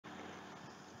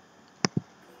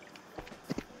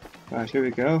Right, here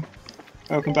we go.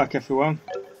 Welcome back, everyone.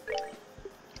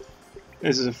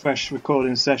 This is a fresh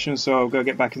recording session, so I'll go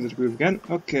get back into the groove again.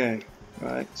 Okay,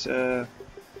 right.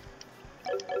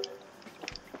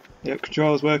 Yep,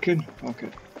 controller's working.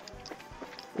 Okay.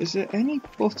 Is there any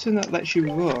button that lets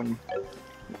you run?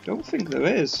 I don't think there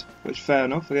is, which fair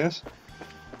enough, I guess.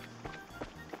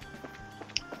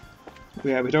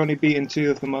 Yeah, we'd only beaten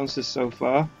 2 of the monsters so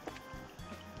far.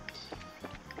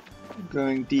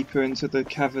 Going deeper into the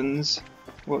caverns.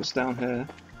 What's down here?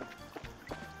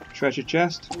 Treasure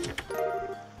chest.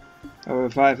 A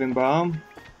reviving balm.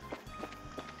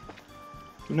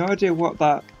 No idea what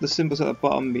the symbols at the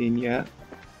bottom mean yet.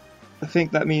 I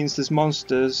think that means there's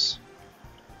monsters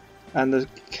and the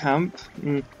camp.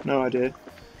 No idea.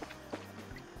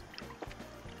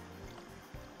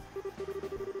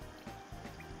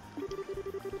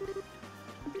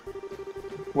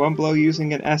 One blow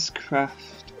using an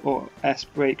S-craft or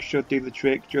S-break should do the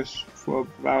trick just for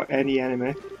about any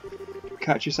enemy.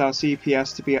 Catches our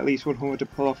CPS to be at least 100 to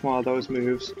pull off one of those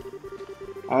moves.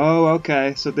 Oh,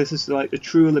 okay, so this is like the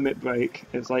true limit break.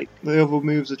 It's like the other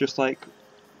moves are just like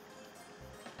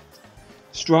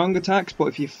strong attacks, but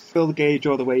if you fill the gauge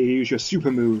all the way, you use your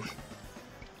super move.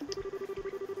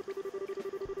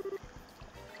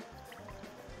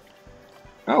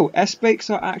 Oh, S-breaks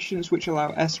are actions which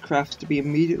allow S-crafts to be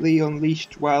immediately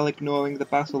unleashed while ignoring the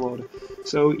battle order.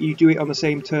 So you do it on the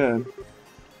same turn.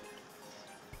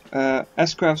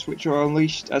 S-crafts which are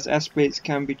unleashed as S-breaks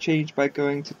can be changed by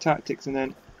going to tactics and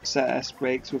then set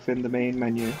S-breaks within the main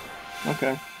menu.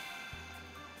 Okay.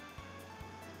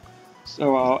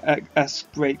 So our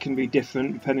S-break can be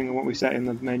different depending on what we set in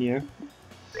the menu.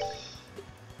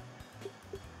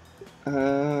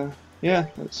 Yeah,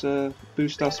 let's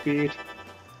boost our speed.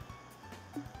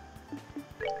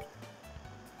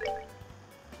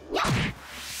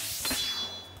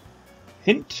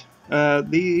 Hint.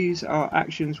 These are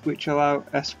actions which allow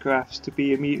S-crafts to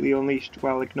be immediately unleashed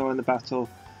while ignoring the battle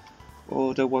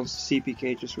order once the CP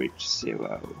gauge is reached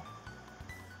 0.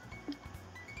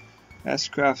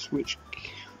 S-crafts which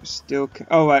still can...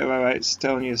 Oh, right, it's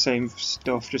telling you the same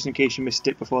stuff just in case you missed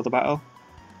it before the battle.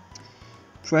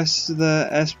 Press the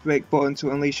S-break button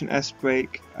to unleash an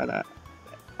S-break,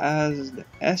 as the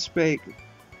S-break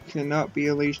cannot be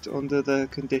unleashed under the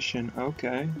condition.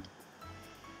 Okay.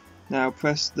 Now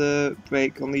press the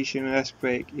brake, unleashing an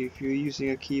S-break. If you're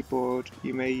using a keyboard,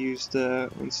 you may use the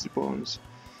unlisted buttons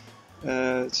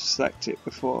to select it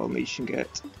before unleashing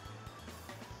it.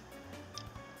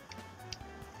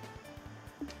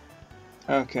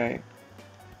 Okay.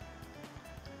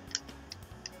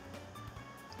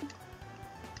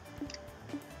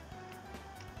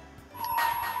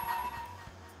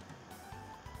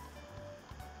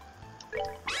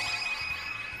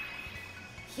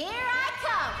 Here I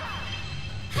come!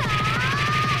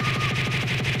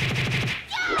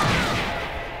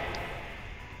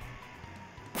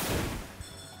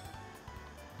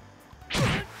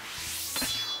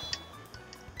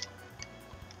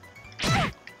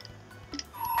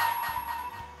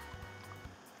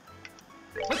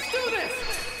 Let's do this!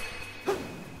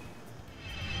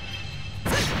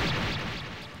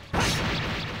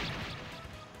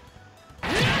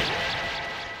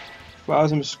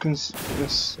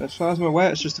 As far as I'm aware,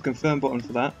 it's just a confirm button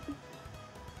for that.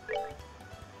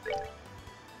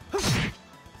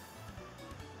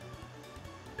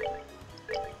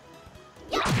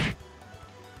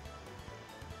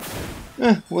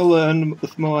 We'll learn.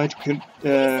 The more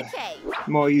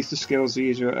more use the skills, the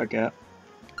easier I get.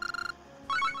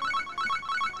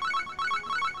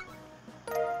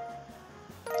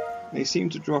 They seem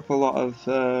to drop a lot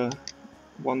of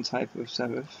one type of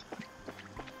Seraph.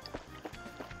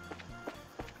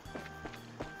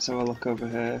 Let's have a look over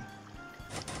here.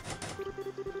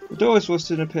 The door is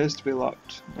rusted and appears to be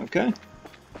locked. Okay.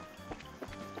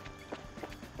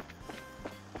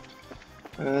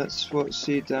 Let's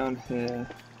see down here.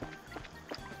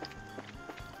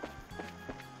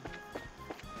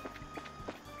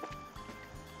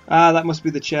 Ah, that must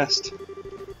be the chest.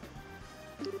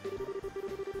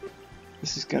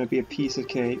 This is going to be a piece of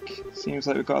cake. Seems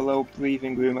like we've got a little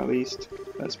breathing room at least.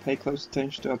 Let's pay close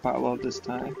attention to our battle order this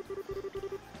time.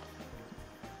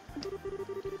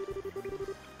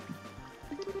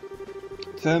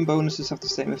 Turn bonuses have the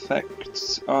same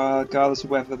effects, regardless of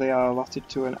whether they are allotted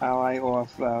to an ally or a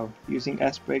foe. Using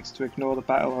S-breaks to ignore the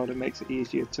battle order makes it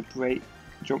easier to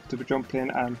jump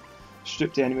in and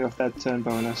strip the enemy of their turn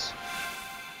bonus.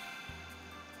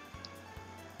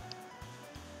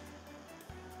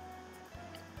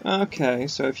 Okay,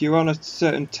 so if you're on a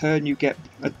certain turn you get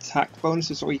attack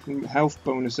bonuses or even health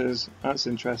bonuses. That's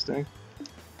interesting.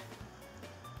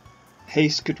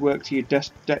 Haste could work to your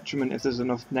detriment if there's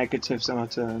enough negatives on a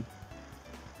turn.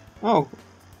 Oh,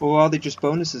 or are they just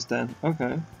bonuses then?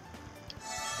 Okay.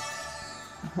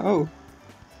 Oh.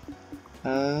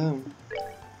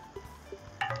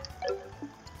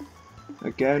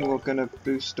 Again, we're gonna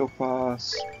boost up our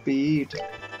speed.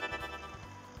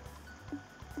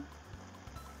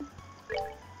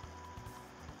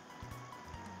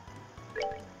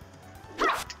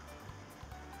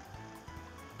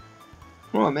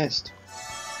 Oh, I missed.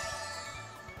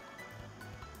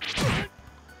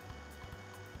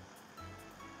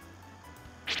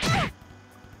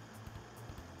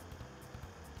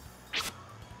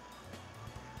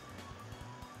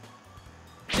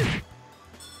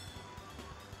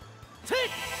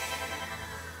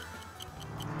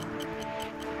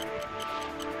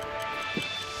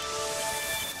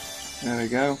 There we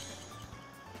go.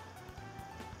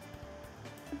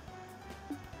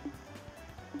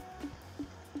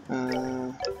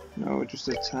 No, just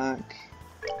attack.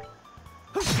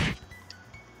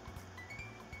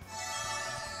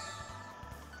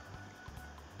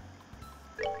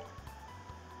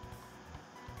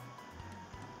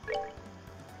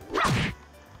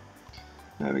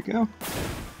 There we go.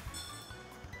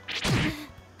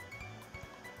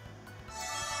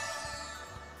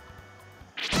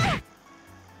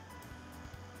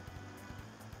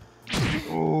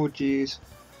 Oh, jeez.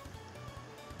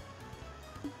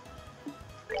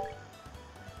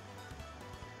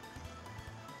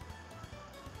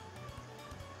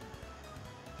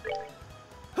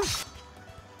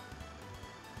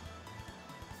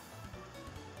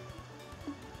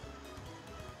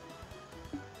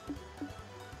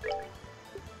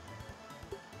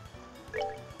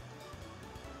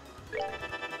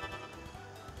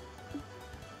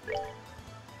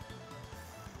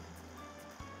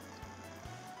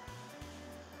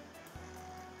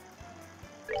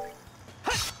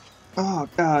 Oh,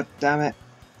 god damn it.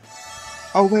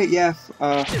 Oh wait, yeah,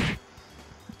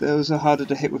 those are harder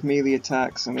to hit with melee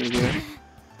attacks, I'm an idiot.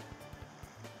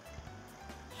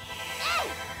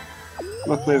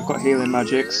 Luckily we've got healing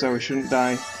magic, so we shouldn't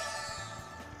die.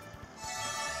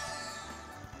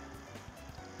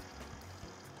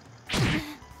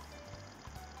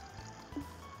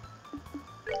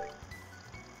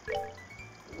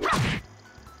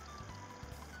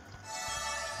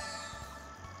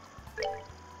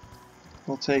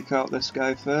 We'll take out this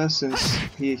guy first, since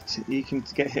he can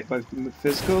get hit by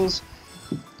physicals.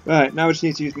 Right, now we just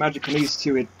need to use magic on these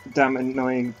two damn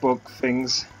annoying bug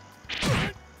things.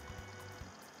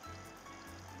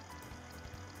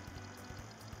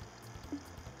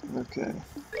 Okay.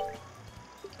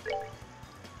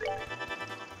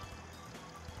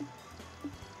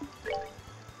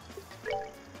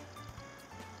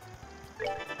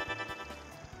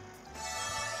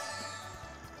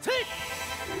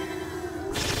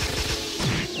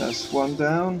 That's one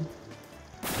down.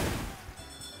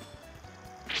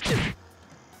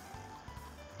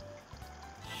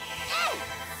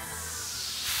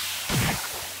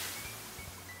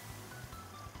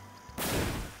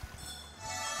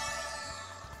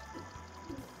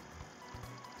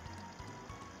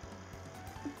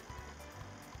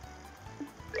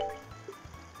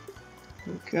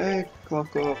 Okay,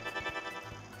 clock up.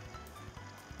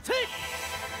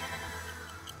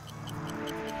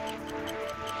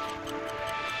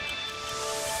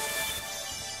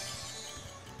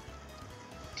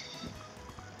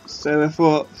 So I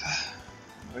thought,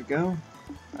 there we go.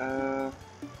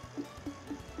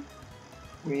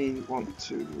 We want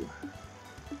to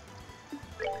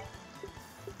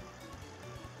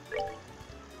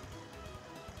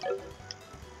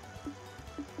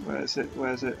where's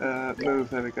it? Move,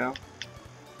 there we go.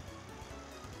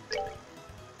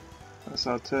 That's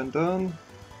our turn done.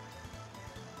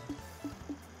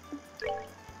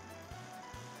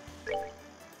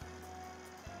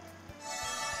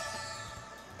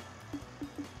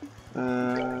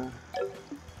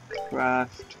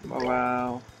 Craft,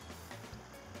 morale.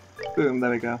 Boom, there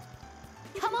we go.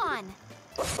 Come on.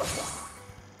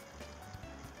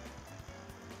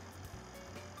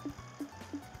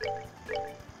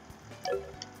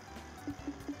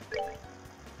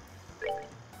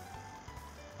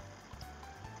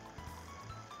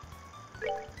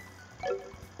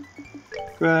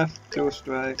 Craft, dual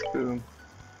strike, boom.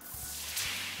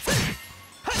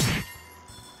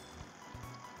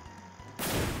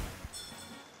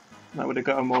 That would have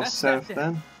got a more south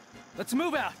then. Let's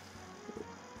move out.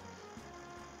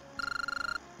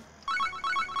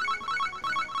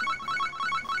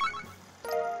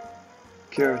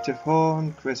 Curative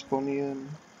Horn, Crisp Onion.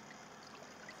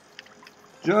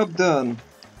 Job done.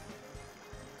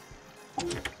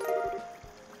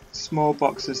 small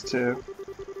boxes too.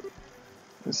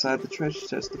 Inside the treasure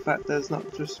chest. The fact there's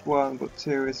not just one but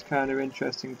two is kind of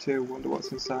interesting too. Wonder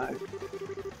what's inside.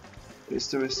 It's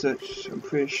the research. I'm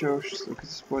pretty sure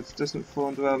Sports doesn't fall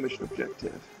under our mission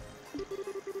objective.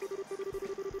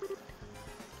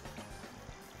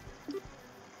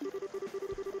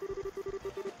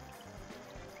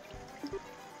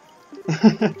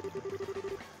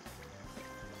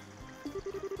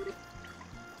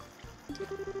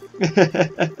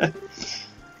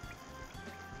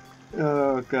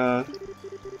 Oh god.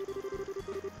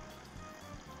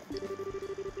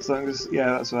 As long as,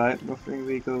 yeah, that's right, nothing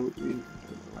legal.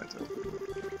 Right,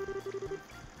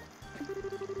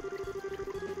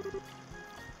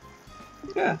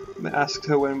 yeah, I might ask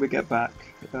her when we get back,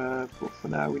 but for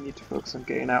now we need to focus on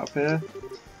getting out of here.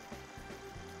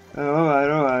 Oh,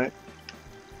 alright.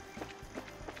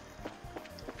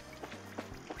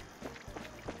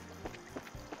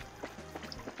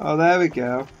 Oh, there we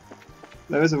go.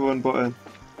 There is a run button.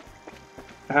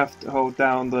 I have to hold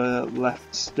down the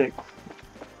left stick.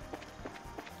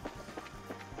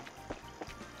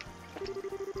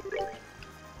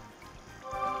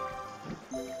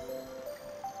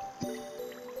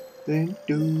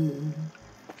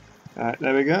 Alright,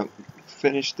 there we go.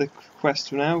 Finished the quest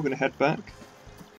for now. We're going to head back.